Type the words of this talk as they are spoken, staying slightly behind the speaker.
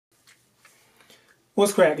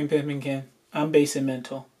What's cracking, Pimpin' Ken? I'm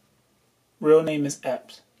BasiMental. Real name is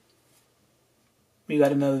Epps. We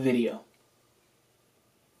got another video.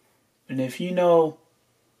 And if you know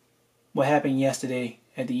what happened yesterday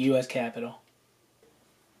at the U.S. Capitol,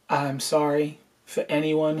 I'm sorry for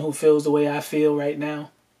anyone who feels the way I feel right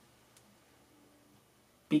now,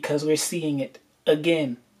 because we're seeing it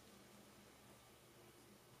again.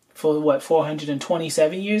 For what,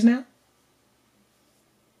 427 years now?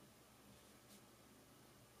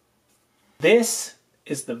 This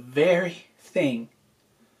is the very thing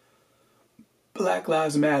Black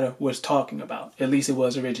Lives Matter was talking about. At least it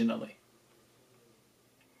was originally.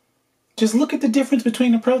 Just look at the difference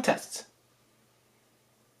between the protests.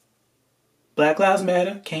 Black Lives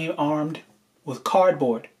Matter came armed with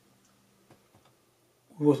cardboard,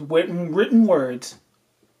 with written words,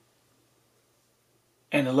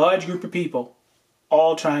 and a large group of people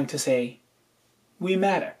all trying to say, "We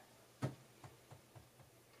matter."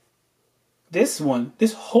 This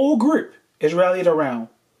whole group is rallied around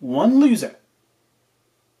one loser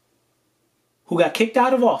who got kicked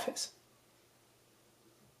out of office.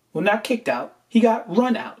 Well, not kicked out, he got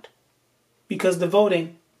run out because the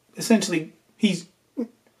voting, essentially,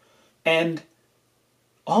 and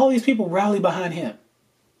all these people rally behind him.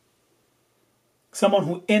 Someone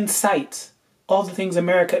who incites all the things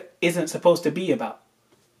America isn't supposed to be about.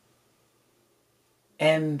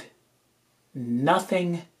 And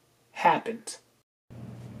nothing happens.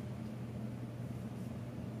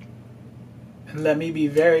 And let me be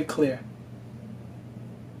very clear.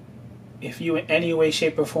 If you in any way,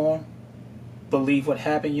 shape, or form believe what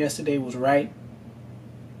happened yesterday was right,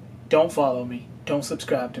 don't follow me. Don't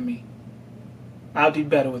subscribe to me. I'll do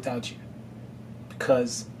better without you.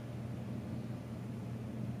 Because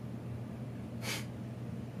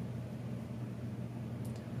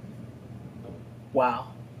wow.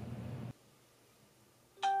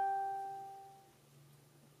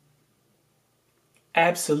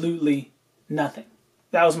 Absolutely nothing.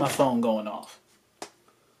 That was my phone going off.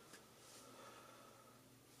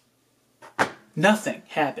 Nothing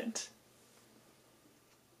happened.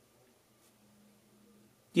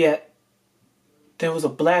 Yet, there was a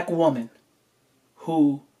black woman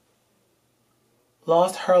who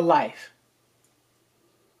lost her life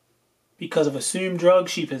because of assumed drugs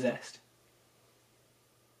she possessed.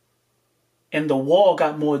 And the wall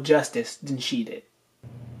got more justice than she did.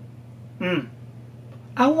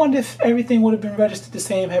 I wonder if everything would have been registered the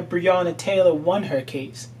same had Breonna Taylor won her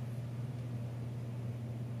case.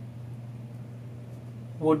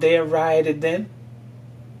 Would they have rioted then?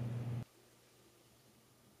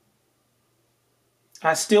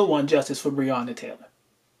 I still want justice for Breonna Taylor.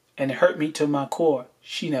 And it hurt me to my core.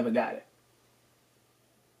 She never got it.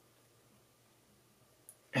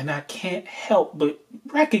 And I can't help but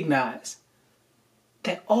recognize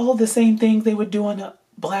that all the same things they were doing at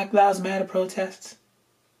Black Lives Matter protests,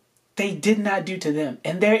 they did not do to them.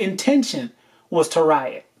 And their intention was to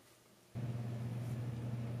riot.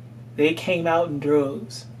 They came out in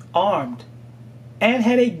droves, armed, and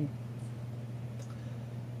had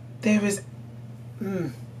there was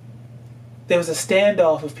a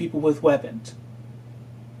standoff of people with weapons.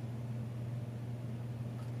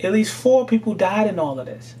 At least 4 people died in all of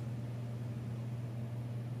this.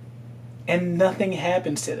 And nothing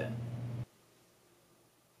happens to them.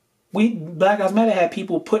 Black Lives Matter had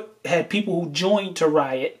people who joined to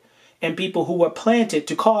riot and people who were planted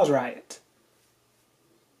to cause riots.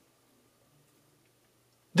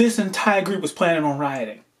 This entire group was planning on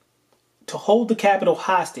rioting to hold the Capitol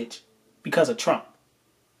hostage because of Trump.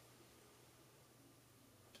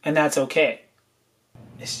 And that's okay.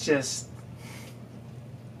 It's just,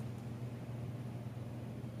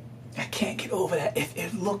 I can't get over that. If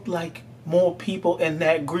it looked like more people in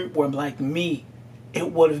that group were like me,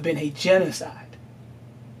 it would have been a genocide.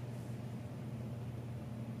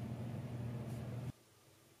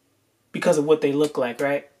 Because of what they look like,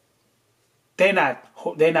 right? They're not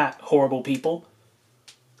horrible people.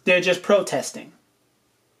 They're just protesting.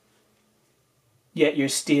 Yet you're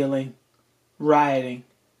stealing, rioting,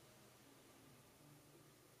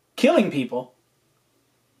 killing people.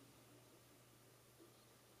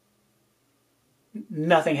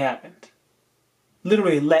 Nothing happened.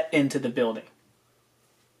 Literally let into the building.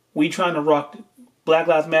 Black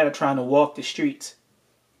Lives Matter trying to walk the streets.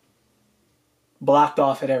 Blocked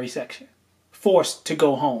off at every section. Forced to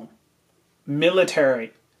go home.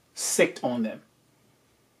 Military sicked on them.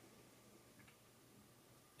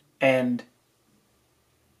 And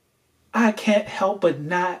I can't help but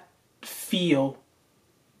not feel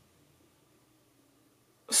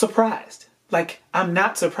surprised. Like, I'm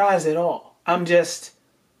not surprised at all. I'm just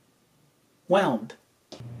whelmed.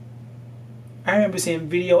 I remember seeing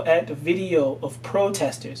video after video of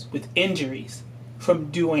protesters with injuries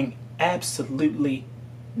from doing absolutely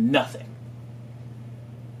nothing.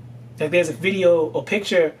 Like there's a video or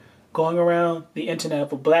picture going around the internet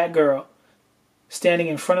of a black girl standing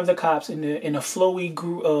in front of the cops in a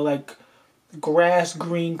flowy, like grass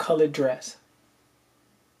green colored dress.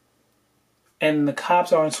 And the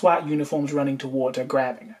cops are in SWAT uniforms running towards her,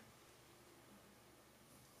 grabbing her.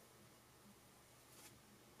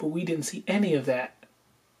 But we didn't see any of that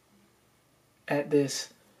at this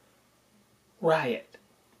riot.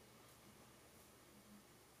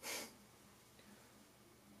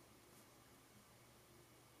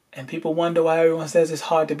 And people wonder why everyone says it's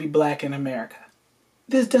hard to be black in America.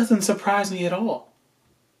 This doesn't surprise me at all.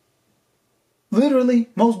 Literally,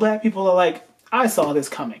 most black people are like, I saw this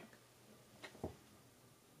coming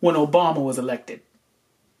when Obama was elected.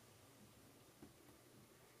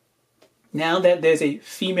 Now that there's a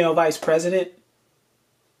female vice president,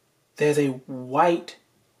 there's a white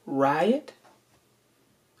riot.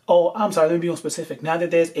 Oh, I'm sorry, let me be more specific. Now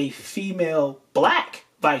that there's a female black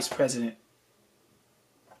vice president,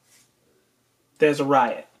 there's a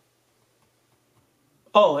riot.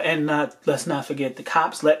 Oh, and let's not forget, the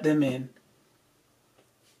cops let them in.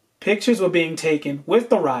 Pictures were being taken with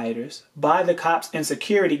the rioters by the cops and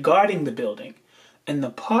security guarding the building. And the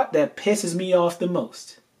part that pisses me off the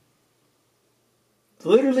most,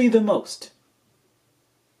 literally the most,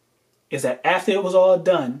 is that after it was all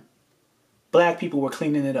done, black people were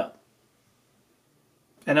cleaning it up.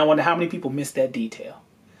 And I wonder how many people missed that detail.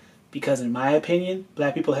 Because in my opinion,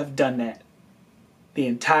 black people have done that the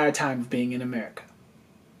entire time of being in America.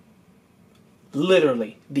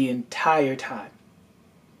 Literally the entire time.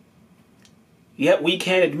 Yet we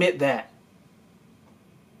can't admit that.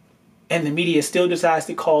 And the media still decides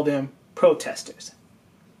to call them protesters.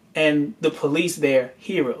 And the police there,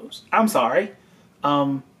 heroes. I'm sorry.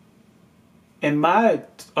 In my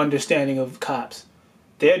understanding of cops,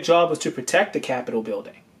 their job was to protect the Capitol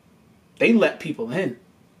building. They let people in.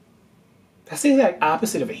 That's the exact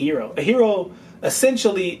opposite of a hero. A hero,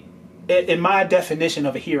 essentially, in my definition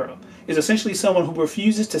of a hero, is essentially someone who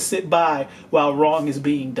refuses to sit by while wrong is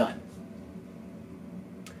being done.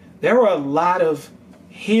 There were a lot of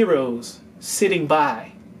heroes sitting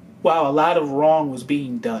by while a lot of wrong was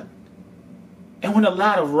being done. And when a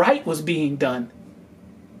lot of right was being done,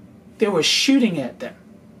 they were shooting at them.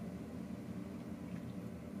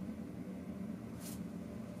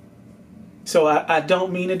 So I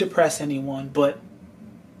don't mean to depress anyone, but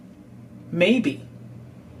maybe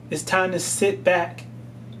it's time to sit back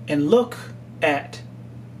and look at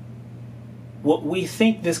what we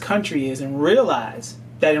think this country is and realize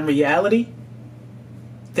that in reality,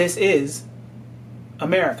 this is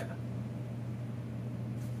America.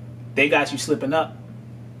 They got you slipping up.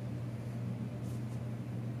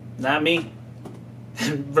 Not me.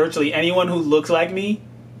 Virtually anyone who looks like me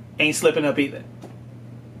ain't slipping up either.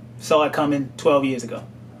 Saw it coming 12 years ago.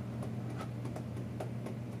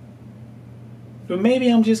 But maybe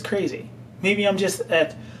I'm just crazy. Maybe I'm just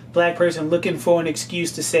that black person looking for an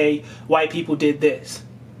excuse to say white people did this.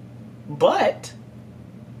 But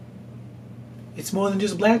it's more than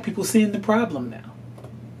just black people seeing the problem now.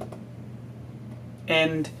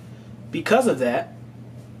 And because of that,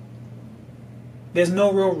 there's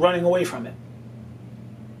no real running away from it.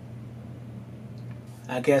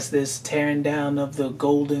 I guess this tearing down of the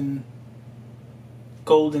golden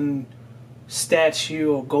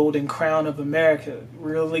statue or golden crown of America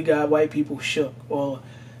really got white people shook. Or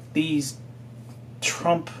these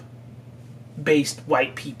Trump-based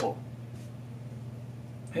white people.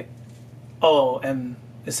 Oh, and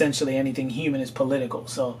essentially anything human is political.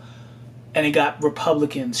 So, and it got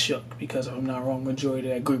Republicans shook because, if I'm not wrong, majority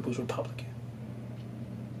of that group was Republican.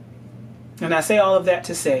 And I say all of that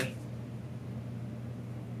to say,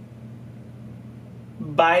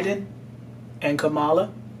 Biden and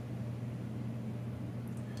Kamala,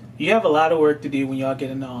 you have a lot of work to do when y'all get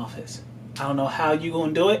into office. I don't know how you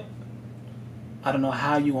gonna do it. I don't know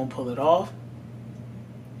how you gonna pull it off.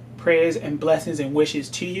 Prayers and blessings and wishes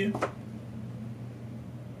to you.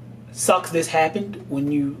 Sucks this happened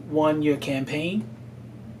when you won your campaign.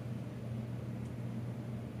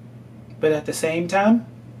 But at the same time,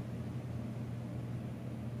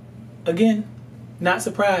 again, not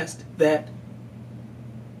surprised that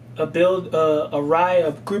a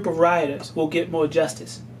group of rioters will get more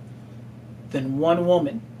justice than one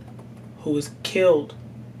woman who was killed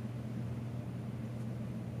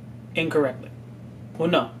incorrectly. Well,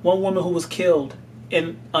 no, one woman who was killed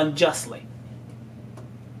unjustly.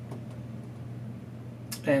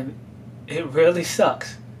 And it really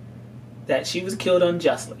sucks that she was killed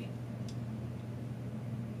unjustly.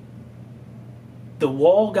 The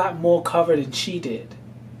wall got more cover than she did.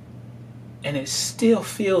 And it still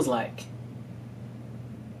feels like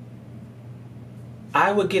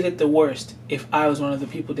I would get it the worst if I was one of the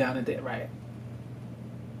people down at that riot.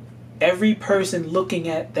 Every person looking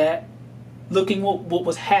at that, looking what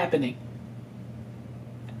was happening,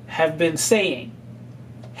 have been saying,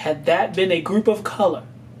 had that been a group of color,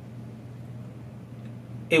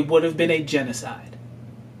 it would have been a genocide.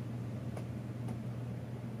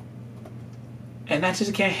 And I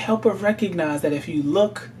just can't help but recognize that if you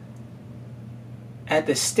look at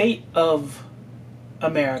the state of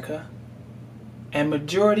America and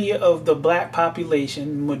majority of the black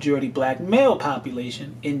population, majority black male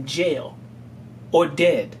population in jail or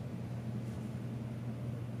dead,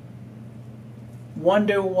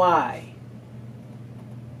 wonder why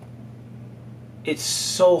it's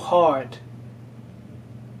so hard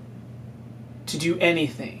to do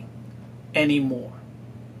anything anymore.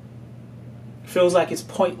 It feels like it's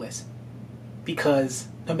pointless because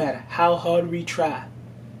no matter how hard we try,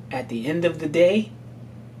 at the end of the day,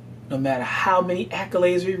 no matter how many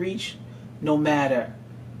accolades we reach, no matter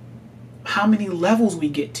how many levels we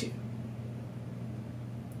get to,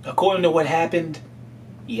 according to what happened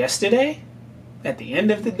yesterday, at the end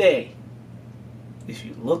of the day, if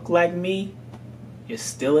you look like me, you're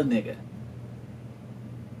still a nigga.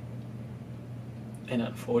 And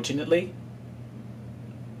unfortunately,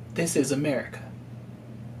 this is America.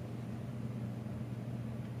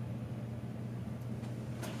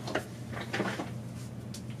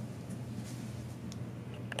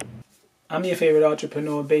 I'm your favorite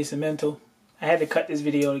Arttreprenuer BasiMental. I had to cut this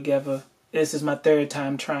video together. This is my third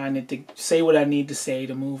time trying to say what I need to say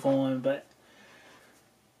to move on, but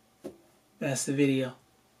that's the video.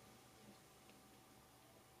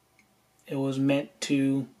 It was meant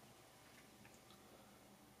to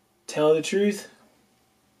tell the truth,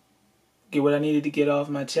 get what I needed to get off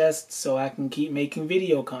my chest so I can keep making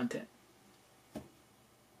video content.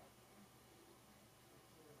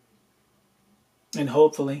 And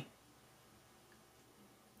hopefully,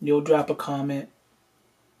 you'll drop a comment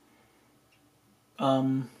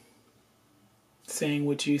saying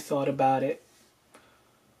what you thought about it.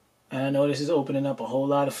 And I know this is opening up a whole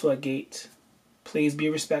lot of floodgates. Please be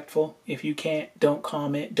respectful. If you can't, don't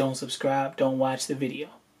comment, don't subscribe, don't watch the video.